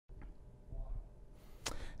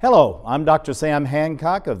Hello, I'm Dr. Sam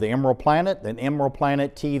Hancock of the Emerald Planet and Emerald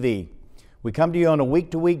Planet TV. We come to you on a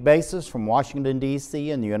week-to-week basis from Washington, D.C.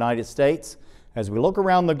 in the United States as we look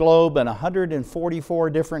around the globe in 144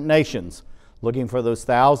 different nations, looking for those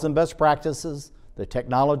 1,000 best practices, the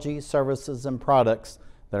technology, services, and products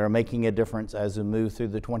that are making a difference as we move through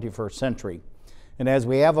the 21st century. And as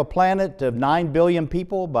we have a planet of 9 billion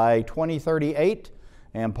people by 2038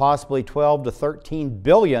 and possibly 12 to 13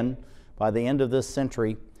 billion by the end of this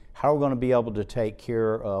century, how are we going to be able to take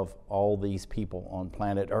care of all these people on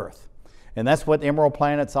planet Earth? And that's what Emerald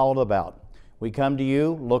Planet's all about. We come to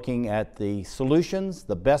you looking at the solutions,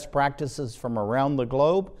 the best practices from around the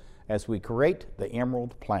globe as we create the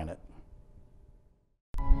Emerald Planet.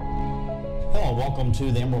 Hello, welcome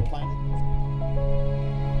to the Emerald Planet.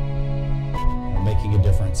 We're making a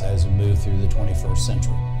difference as we move through the 21st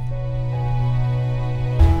century.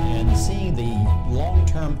 And seeing the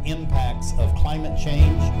long-term impacts of climate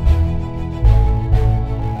change.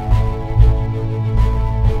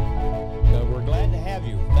 We're glad to have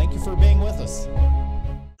you. Thank you for being with us.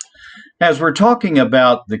 As we're talking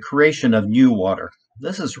about the creation of new water,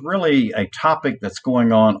 this is really a topic that's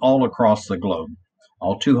going on all across the globe,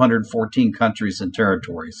 all 214 countries and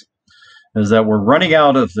territories, is that we're running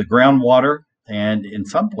out of the groundwater and in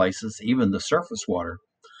some places even the surface water.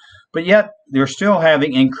 But yet, they're still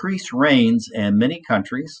having increased rains in many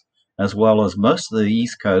countries, as well as most of the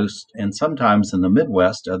East Coast and sometimes in the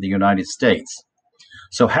Midwest of the United States.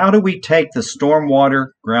 So how do we take the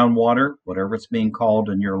stormwater, groundwater, whatever it's being called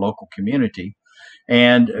in your local community,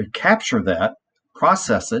 and capture that,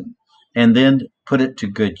 process it, and then put it to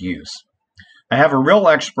good use? I have a real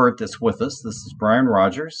expert that's with us. This is Brian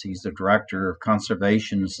Rodgers. He's the Director of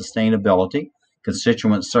Conservation and Sustainability,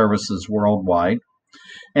 Constituent Services Worldwide.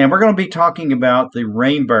 And we're going to be talking about the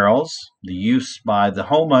rain barrels, the use by the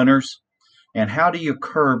homeowners, and how do you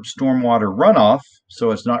curb stormwater runoff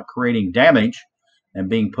so it's not creating damage and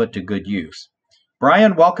being put to good use.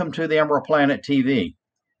 Brian, welcome to the Emerald Planet TV.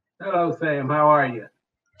 Hello, Sam. How are you?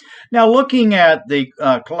 Now, looking at the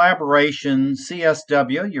collaboration,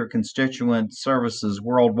 CSW, your Constituent Services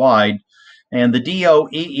Worldwide, and the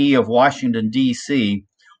DOEE of Washington, D.C.,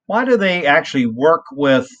 why do they actually work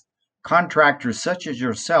with contractors such as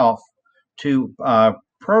yourself to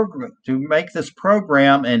make this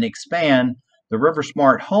program and expand the River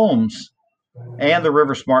Smart Homes and the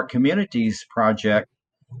River Smart Communities project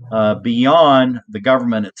beyond the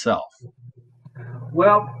government itself?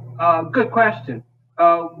 Well, good question.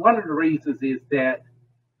 One of the reasons is that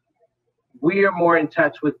we are more in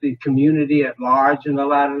touch with the community at large in a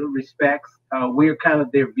lot of respects. We're kind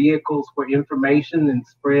of their vehicles for information and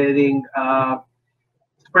spreading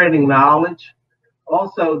knowledge.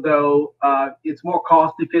 Also, though, it's more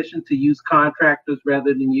cost efficient to use contractors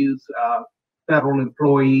rather than use federal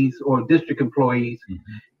employees or district employees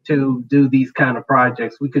to do these kind of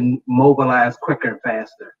projects. We can mobilize quicker and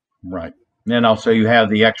faster. Right. And also you have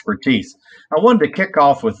the expertise. I wanted to kick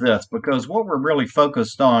off with this because what we're really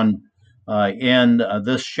focused on in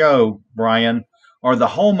this show, Brian, are the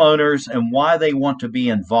homeowners and why they want to be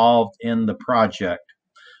involved in the project.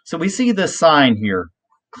 So we see this sign here.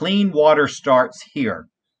 Clean water starts here.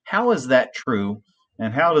 How is that true?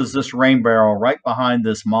 And how does this rain barrel right behind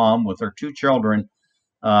this mom with her two children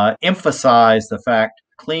emphasize the fact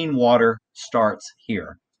clean water starts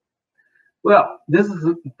here? Well, this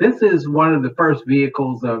is one of the first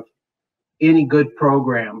vehicles of any good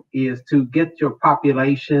program, is to get your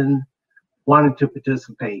population wanting to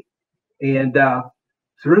participate. And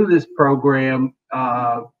through this program,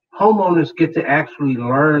 homeowners get to actually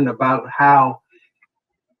learn about how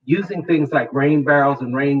using things like rain barrels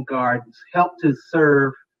and rain gardens help to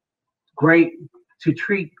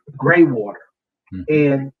treat gray water,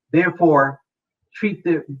 and therefore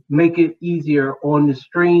make it easier on the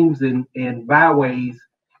streams and byways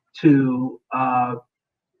to have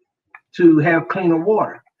cleaner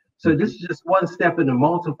water. So this is just one step in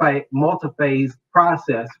the multi-phase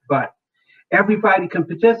process, but everybody can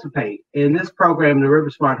participate. And this program, the River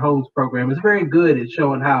Smart Homes program, is very good at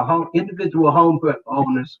showing how individual home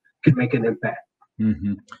owners can make an impact.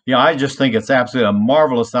 Yeah, I just think it's absolutely a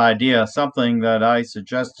marvelous idea. Something that I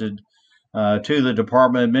suggested to the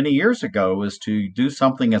department many years ago is to do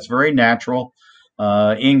something that's very natural,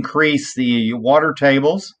 increase the water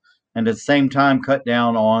tables, and at the same time cut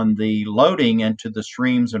down on the loading into the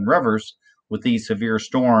streams and rivers with these severe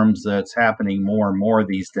storms that's happening more and more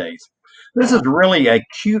these days. This is really a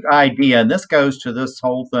cute idea, and this goes to this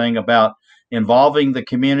whole thing about involving the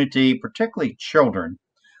community, particularly children.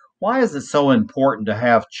 Why is it so important to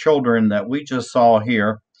have children that we just saw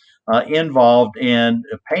here involved in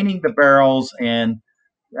painting the barrels and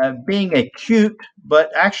being a cute but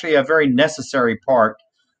actually a very necessary part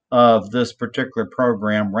of this particular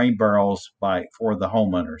program, Rain Barrels for the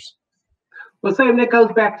homeowners. Well, Sam, that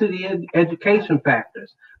goes back to the education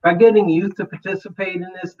factors. By getting youth to participate in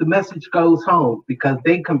this, the message goes home because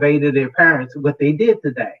they convey to their parents what they did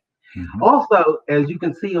today. Mm-hmm. Also, as you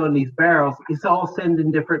can see on these barrels, it's all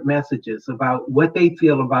sending different messages about what they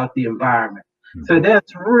feel about the environment. Mm-hmm. So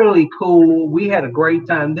that's really cool. We had a great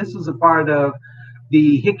time. This was a part of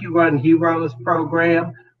the Hickey Run Heroes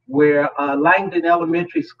program where Langdon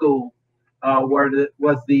Elementary School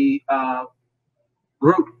was the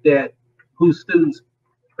group whose students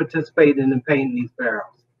participated in painting these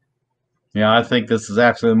barrels. Yeah, I think this is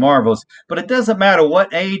absolutely marvelous. But it doesn't matter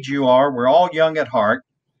what age you are. We're all young at heart.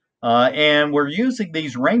 And we're using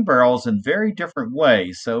these rain barrels in very different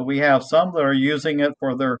ways. So we have some that are using it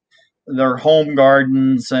for their home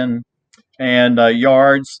gardens and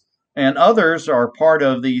yards, and others are part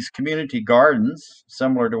of these community gardens,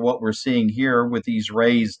 similar to what we're seeing here with these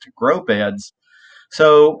raised grow beds.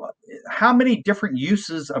 So how many different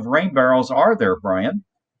uses of rain barrels are there, Brian?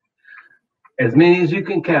 As many as you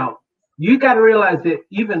can count. You got to realize that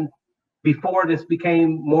even before this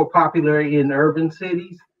became more popular in urban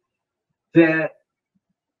cities, that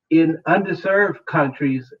in underserved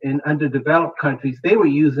countries, in underdeveloped countries, they were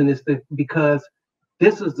using this because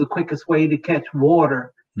this is the quickest way to catch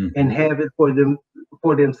water and have it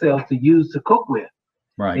for themselves to use to cook with,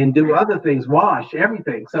 right, and do other things, wash,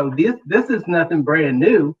 everything. So this is nothing brand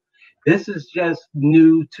new. This is just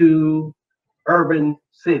new to urban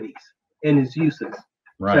cities and its uses.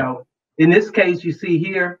 Right. So in this case, you see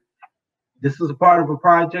here, this is a part of a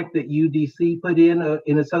project that UDC put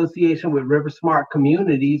in association with River Smart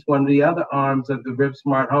Communities, one of the other arms of the River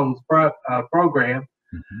Smart Homes program.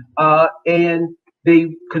 Mm-hmm. And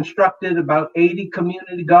they constructed about 80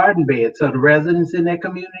 community garden beds. So the residents in that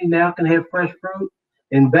community now can have fresh fruit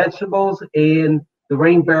and vegetables, and the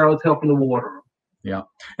rain barrels helping to water them. Yeah.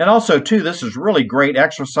 And also, too, this is really great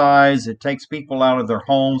exercise. It takes people out of their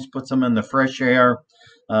homes, puts them in the fresh air.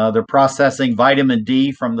 They're processing vitamin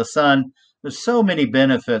D from the sun. There's so many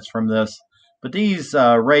benefits from this. But these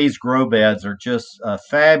raised grow beds are just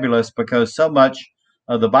fabulous because so much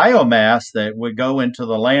of the biomass that would go into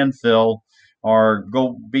the landfill or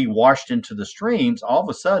be washed into the streams, all of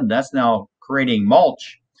a sudden that's now creating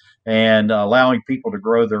mulch and allowing people to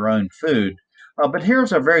grow their own food. But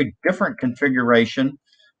here's a very different configuration.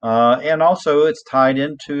 And also it's tied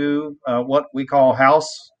into what we call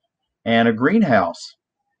house and a greenhouse.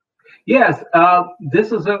 Yes,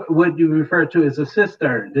 this is what you refer to as a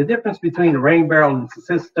cistern. The difference between a rain barrel and a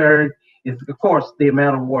cistern is, of course, the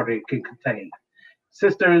amount of water it can contain.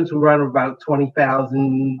 Cisterns will run about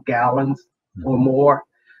 20,000 gallons or more,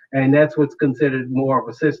 and that's what's considered more of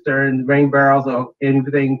a cistern. Rain barrels are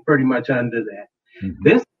anything pretty much under that. Mm-hmm.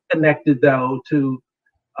 This is connected, though, to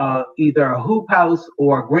either a hoop house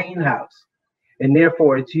or a greenhouse. And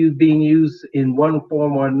therefore, it's being used in one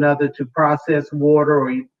form or another to process water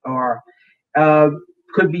or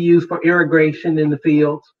could be used for irrigation in the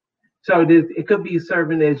fields. So it could be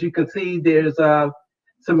serving, as you can see, there's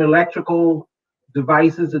some electrical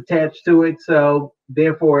devices attached to it. So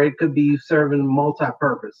therefore, it could be serving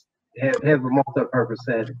multi-purpose, have a multi-purpose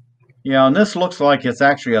setting. Yeah, and this looks like it's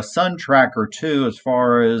actually a sun tracker, too, as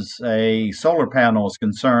far as a solar panel is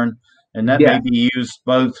concerned. And that may be used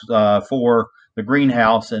both for the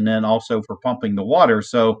greenhouse and then also for pumping the water.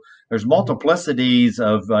 So there's multiplicities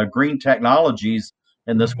of green technologies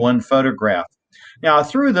in this one photograph. Now, I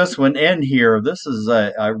threw this one in here. This is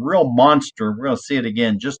a real monster. We're going to see it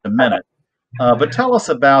again in just a minute. But tell us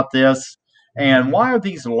about this, and why are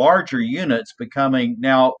these larger units becoming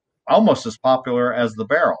now almost as popular as the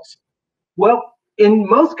barrels? Well, in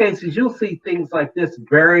most cases, you'll see things like this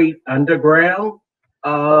buried underground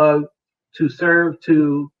to serve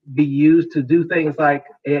to be used to do things like,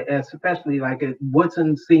 especially like at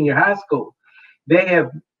Woodson Senior High School, they have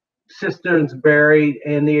cisterns buried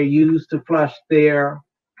and they're used to flush their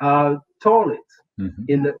toilets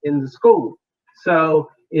in the school. So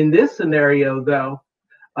in this scenario, though,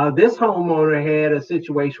 this homeowner had a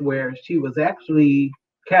situation where she was actually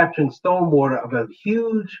capturing stormwater of a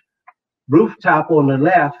huge rooftop on the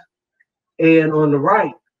left, and on the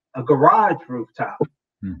right, a garage rooftop.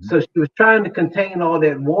 Mm-hmm. So she was trying to contain all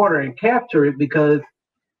that water and capture it, because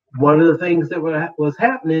one of the things that was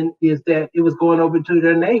happening is that it was going over to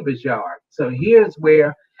their neighbor's yard. So here's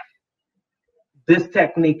where this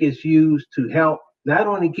technique is used to help not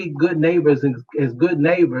only keep good neighbors as good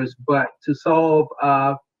neighbors, but to solve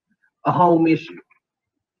a home issue.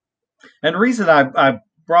 And the reason I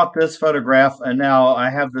brought this photograph, and now I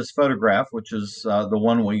have this photograph, which is the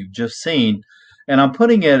one we've just seen, and I'm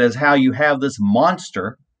putting it as how you have this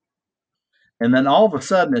monster, and then all of a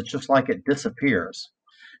sudden it's just like it disappears.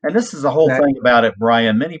 And this is the whole thing about it,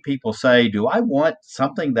 Brian. Many people say, do I want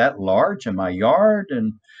something that large in my yard?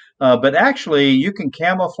 And but actually, you can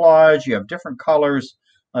camouflage. You have different colors,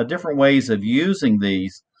 different ways of using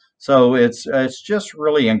these. So it's just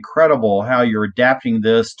really incredible how you're adapting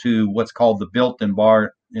this to what's called the built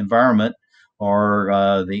environment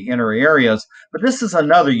or the inner areas. But this is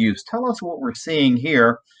another use. Tell us what we're seeing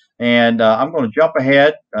here. And I'm going to jump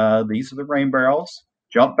ahead. These are the rain barrels.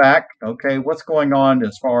 Jump back. Okay, what's going on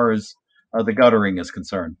as far as the guttering is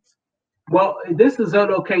concerned? Well, this is a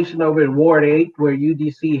location over in Ward 8 where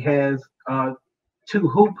UDC has 2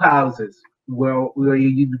 hoop houses where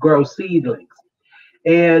you grow seedlings.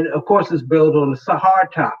 And of course, it's built on a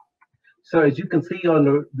hard top. So as you can see on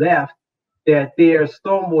the left, that there are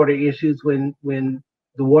stormwater issues when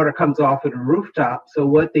the water comes off of the rooftop. So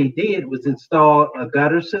what they did was install a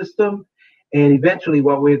gutter system. And eventually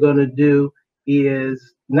what we're going to do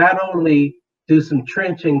is not only do some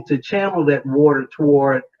trenching to channel that water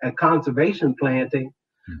toward a conservation planting,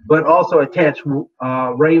 but also attach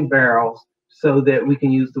rain barrels so that we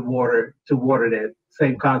can use the water to water that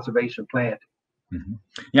same conservation planting. Mm-hmm.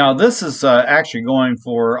 Now, this is actually going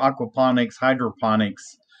for aquaponics,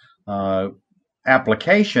 hydroponics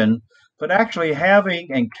application, but actually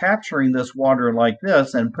having and capturing this water like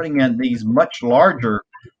this and putting in these much larger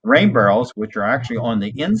rain barrels, which are actually on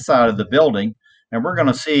the inside of the building. And we're going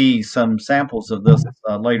to see some samples of this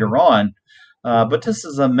later on. But this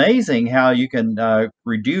is amazing how you can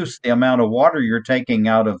reduce the amount of water you're taking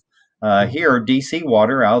out of here, DC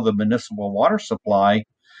water, out of the municipal water supply,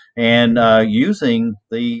 and using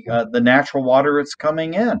the natural water it's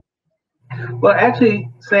coming in. Well, actually,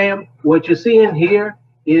 Sam, what you're seeing here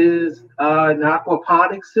is an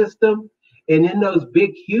aquaponics system. And in those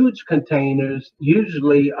big, huge containers,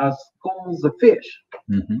 usually are schools of fish.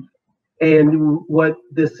 Mm-hmm. And what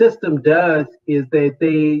the system does is that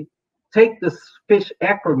they take the fish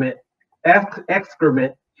excrement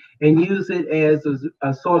and use it as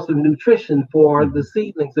a source of nutrition for the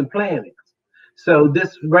seedlings and plantings. So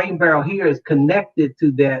this rain barrel here is connected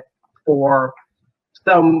to that for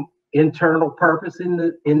some internal purpose in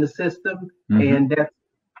the system. Mm-hmm. And that's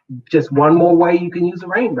just one more way you can use a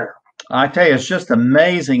rain barrel. I tell you, it's just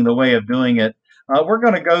amazing the way of doing it. We're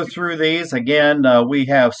going to go through these. Again, we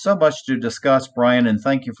have so much to discuss, Brian, and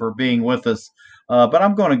thank you for being with us. But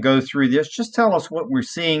I'm going to go through this. Just tell us what we're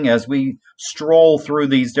seeing as we stroll through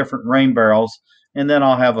these different rain barrels, and then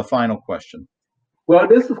I'll have a final question. Well,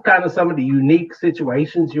 this is kind of some of the unique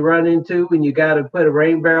situations you run into when you got to put a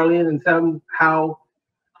rain barrel in, and somehow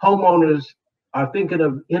homeowners are thinking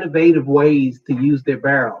of innovative ways to use their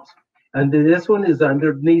barrels. And this one is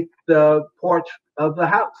underneath the porch of the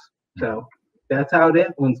house. So that's how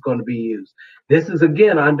that one's going to be used. This is,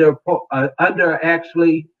 again, under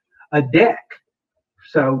actually a deck.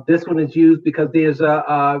 So this one is used because there's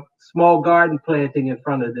a small garden planting in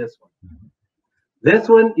front of this one. This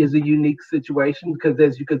one is a unique situation because,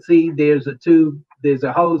 as you can see, there's a tube, there's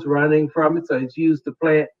a hose running from it. So it's used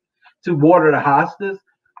to water the hostas.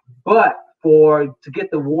 But to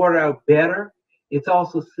get the water out better, it's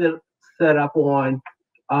also set up on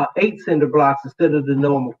 8 cinder blocks instead of the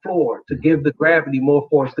normal floor to give the gravity more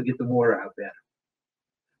force to get the water out better.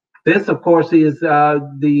 This, of course, is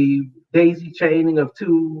the daisy chaining of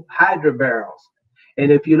 2 hydro barrels.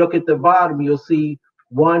 And if you look at the bottom, you'll see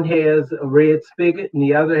one has a red spigot and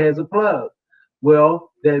the other has a plug.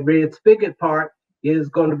 Well, that red spigot part is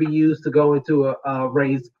going to be used to go into a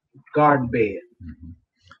raised garden bed. Mm-hmm.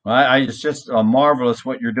 Well, it's just marvelous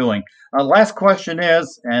what you're doing. Last question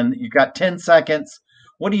is, and you've got 10 seconds,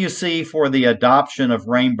 what do you see for the adoption of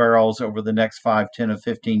rain barrels over the next 5, 10, or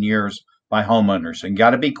 15 years by homeowners? And got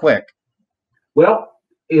to be quick. Well,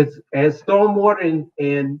 it's as stormwater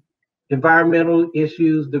and environmental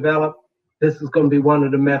issues develop, this is going to be one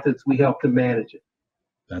of the methods we help to manage it.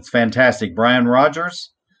 That's fantastic. Brian Rodgers,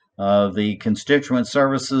 the Constituent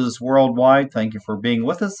Services Worldwide, thank you for being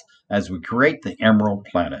with us as we create the Emerald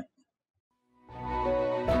Planet.